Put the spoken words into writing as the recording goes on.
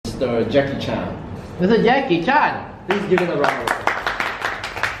Mr. Jackie Chan. Mr. Jackie Chan, please give him a round of applause.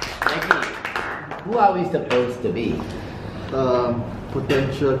 Jackie, who are we supposed to be?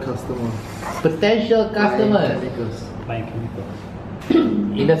 Potential customer. Potential customers. Buying chemicals.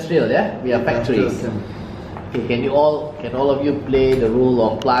 Industrial, yeah? We are factories. Okay, can all of you play the role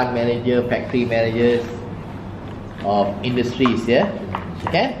of plant manager, factory managers of industries, yeah?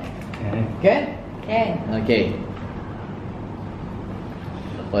 Can? Can? Can. Okay.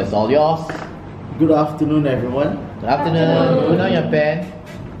 So it's all yours. Good afternoon, everyone. Good afternoon. Put on your pen.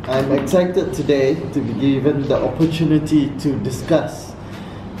 I'm excited today to be given the opportunity to discuss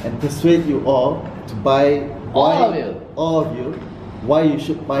and persuade you all to buy All of you. why you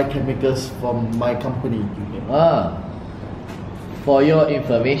should buy chemicals from my company. For your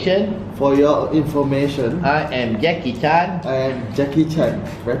information, For your information, I am Jackie Chan, I am Jackie Chan,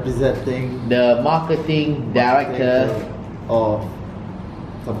 representing the marketing director, of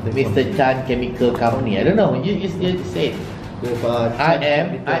something. Mr. Chan Chemical Company. I don't know. You say it. With, I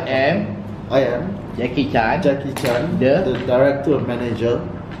am Jackie Chan, Jackie Chan, The director manager,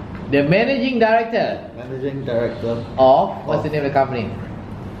 the managing director of what's the name of the company?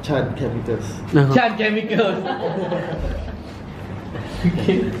 Chan Chemicals. Chan Chemicals.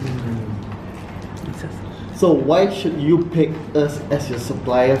 So why should you pick us as your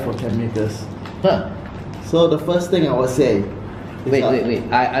supplier for chemicals? Huh. So the first thing I would say is Wait.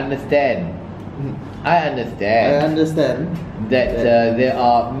 I understand I understand that there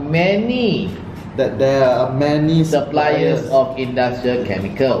are many that there are many suppliers of industrial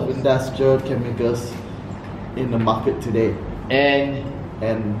chemicals, industrial chemicals in the market today, and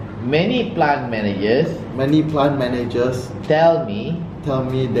many plant managers many plant managers tell me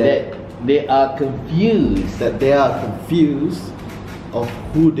that they are confused of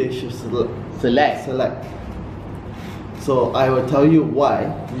who they should select. So I will tell you why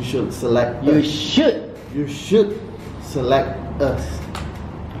you should select You us. You should select us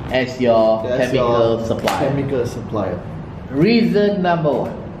as your as chemical your supplier. chemical supplier. Reason number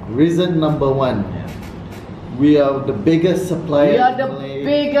one. Reason number one, we are the biggest supplier. We are the in Malaysia.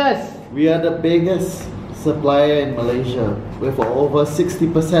 biggest. We are the biggest supplier in Malaysia with over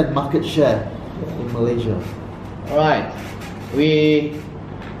 60% market share in Malaysia. Alright. We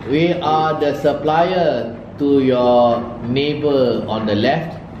are the supplier to your neighbor on the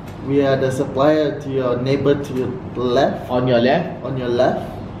left. We are the supplier to your neighbor to your left, On your left.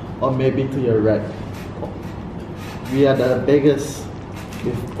 or maybe to your right. We are the biggest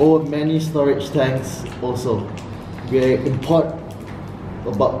with many storage tanks also. We import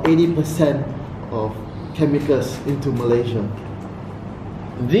about 80% of chemicals into Malaysia.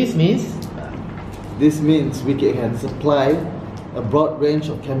 This means we can supply a broad range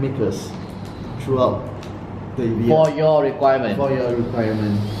of chemicals throughout the year for your requirement. for your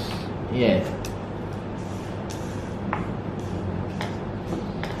requirement. Yes.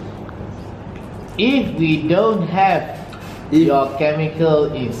 If we don't have your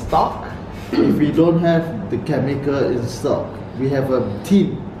chemical in stock, If we don't have the chemical in stock, we have a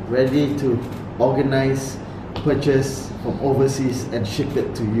team ready to organize purchase from overseas and ship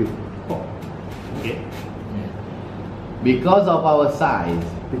it to you. because of our size,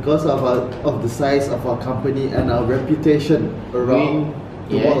 Because of the size of our company and our reputation around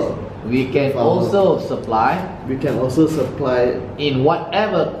the world, we can also supply we can also supply in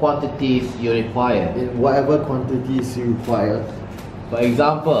whatever quantities you require. in whatever quantities you require. For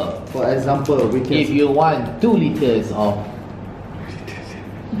example, We can if you want 2 liters of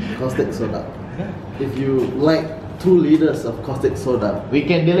caustic soda. If you like 2 liters of caustic soda, we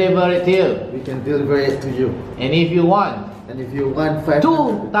can deliver it to you. we can deliver it to you. And if you want And if you want 500,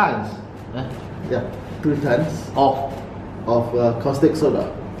 2 tons 2 tons of caustic soda,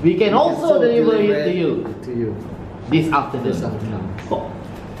 we can also deliver it to you To you this afternoon. this afternoon.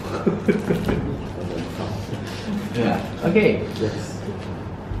 Yeah. Okay. Yes.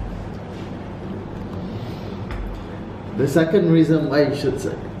 The second reason why you should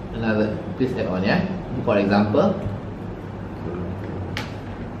say, Please add on, yeah. For example,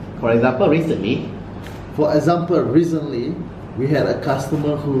 recently we had a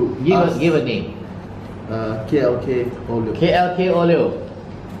customer who asked, give a name. KLK Oleo. KLK Oleo.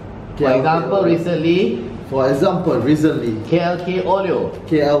 For example, recently KLK Oleo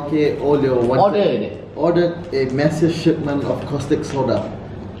ordered a massive shipment of caustic soda,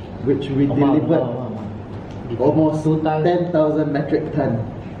 which we delivered almost 10,000 metric ton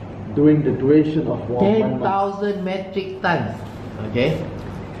during the duration of 1 month. 10,000 metric tons. Okay.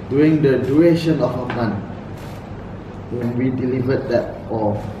 During the duration of a month, when we delivered that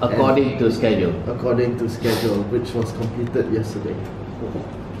all According to schedule. which was completed yesterday.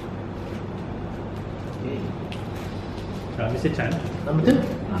 Mr. Chan, Number 2.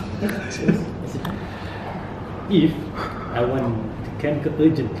 if I want the chemical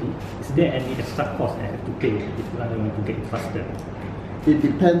urgently, is there any extra cost I have to pay if I want to get it faster? It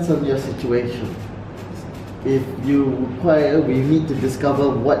depends on your situation. If you require, we need to discover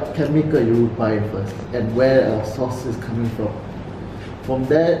what chemical you require first and where our source is coming from. From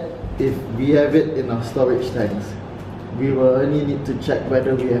there, if we have it in our storage tanks, we will only need to check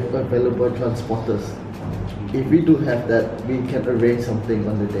whether we have available transporters. If we do have that, we can arrange something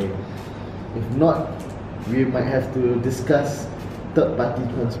on the day. If not, we might have to discuss third-party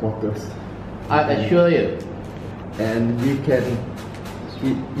transporters. I assure you, And you can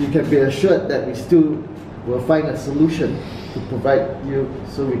be assured that we still will find a solution to provide you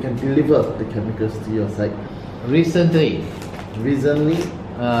so we can deliver the chemicals to your site. recently, Recently,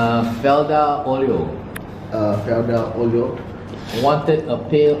 Felda Oleo Felda Oleo wanted a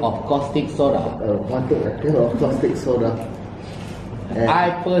pail of caustic soda. wanted a pail of caustic soda. And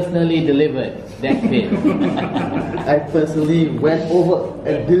I personally delivered that pail. I personally went over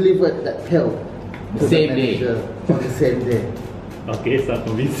and delivered that pail to Same the day. manager on the same day. Okay, so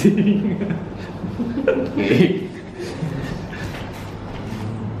convincing. Okay.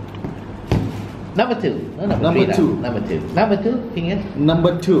 Number 2. No, number Number 3 now. 2. Number 2. Number 2, Pingan?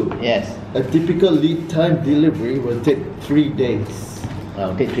 Number 2, Yes. a typical lead time delivery will take 3 days.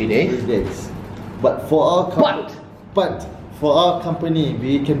 Take 3 days. 3 days. But for our but for our company,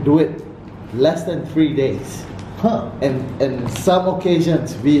 we can do it less than 3 days. Huh. And some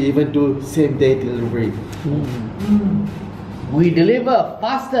occasions we even do same day delivery. We deliver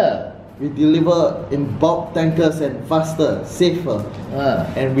faster. We deliver in bulk tankers and faster, safer.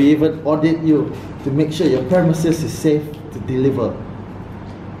 And we even audit you to make sure your premises is safe to deliver.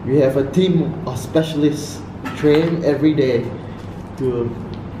 We have a team of specialists trained every day to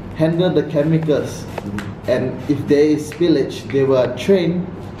handle the chemicals, and if there is spillage, they were trained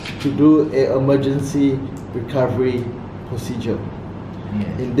to do an emergency recovery procedure.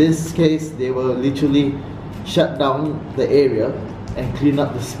 Yes. In this case, they will literally shut down the area and clean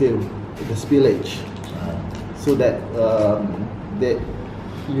up the spillage, so that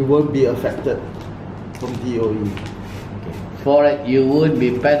you won't be affected from DOE. For it, you would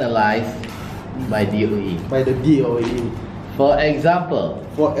be penalized by DOE. By the DOE. For example,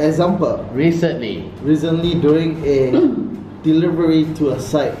 recently recently, during a delivery to a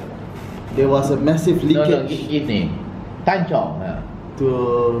site, there was a massive no, leakage give name. Tan Chong,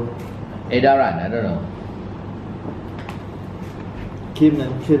 to Edaran, I don't know. Kim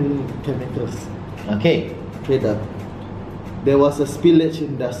and Kim Chemicals Okay. trader. There was a spillage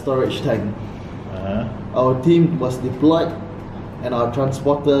in the storage tank. Our team was deployed and our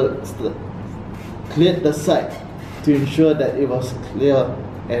transporter cleared the site to ensure that it was clear,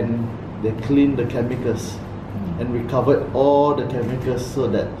 and they cleaned the chemicals and recovered all the chemicals so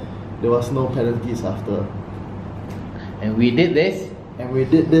that there was no penalties after. And we did this And we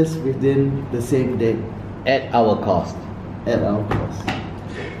did this within the same day at our cost. at our cost.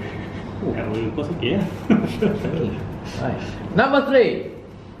 Will cost okay, yeah? Okay. Right. Number 3.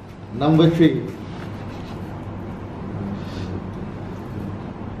 Number 3,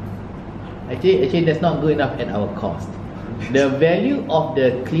 Actually, that's not good enough at our cost. The value of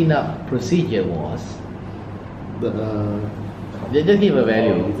the cleanup procedure was, just give a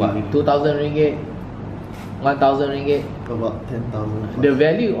value, what, 2,000 ringgit, 1,000 ringgit. about 10,000. The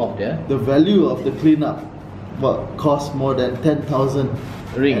value of The value of the cleanup cost more than 10,000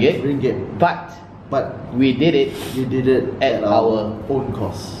 ringgit, but but we did it. we did it At at our our own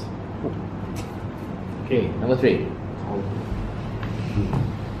cost. Okay, number 3.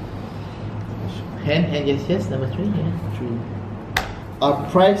 Hand yes, number 3, yeah. Our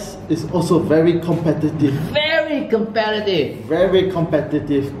price is also very competitive. Very competitive. Very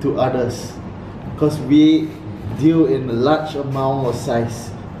competitive to others, because we deal in a large amount of size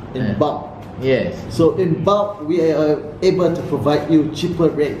in Yeah. bulk. Yes. So in bulk, we are able to provide you cheaper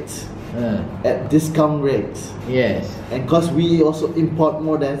rates at discount rates. Yes. And because we also import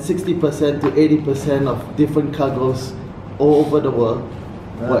more than 60% to 80% of different cargoes all over the world,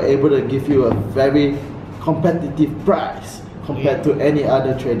 we're able to give you a very competitive price compared to any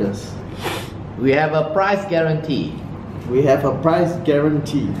other traders. We have a price guarantee We have a price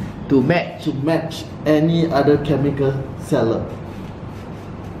guarantee to match. to match any other chemical seller.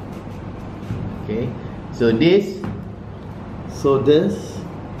 Okay. So this So this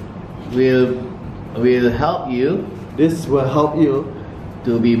will help you will help you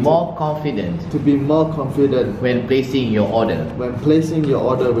to be more confident to be more confident when placing your order. when placing your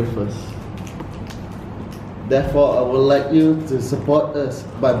order with us. Therefore, I would like you to support us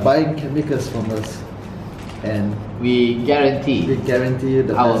by buying chemicals from us. and we guarantee we guarantee you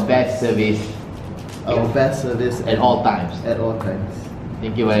the our best service our best service at all times. At all times.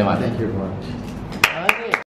 Thank you very much. Thank you very much.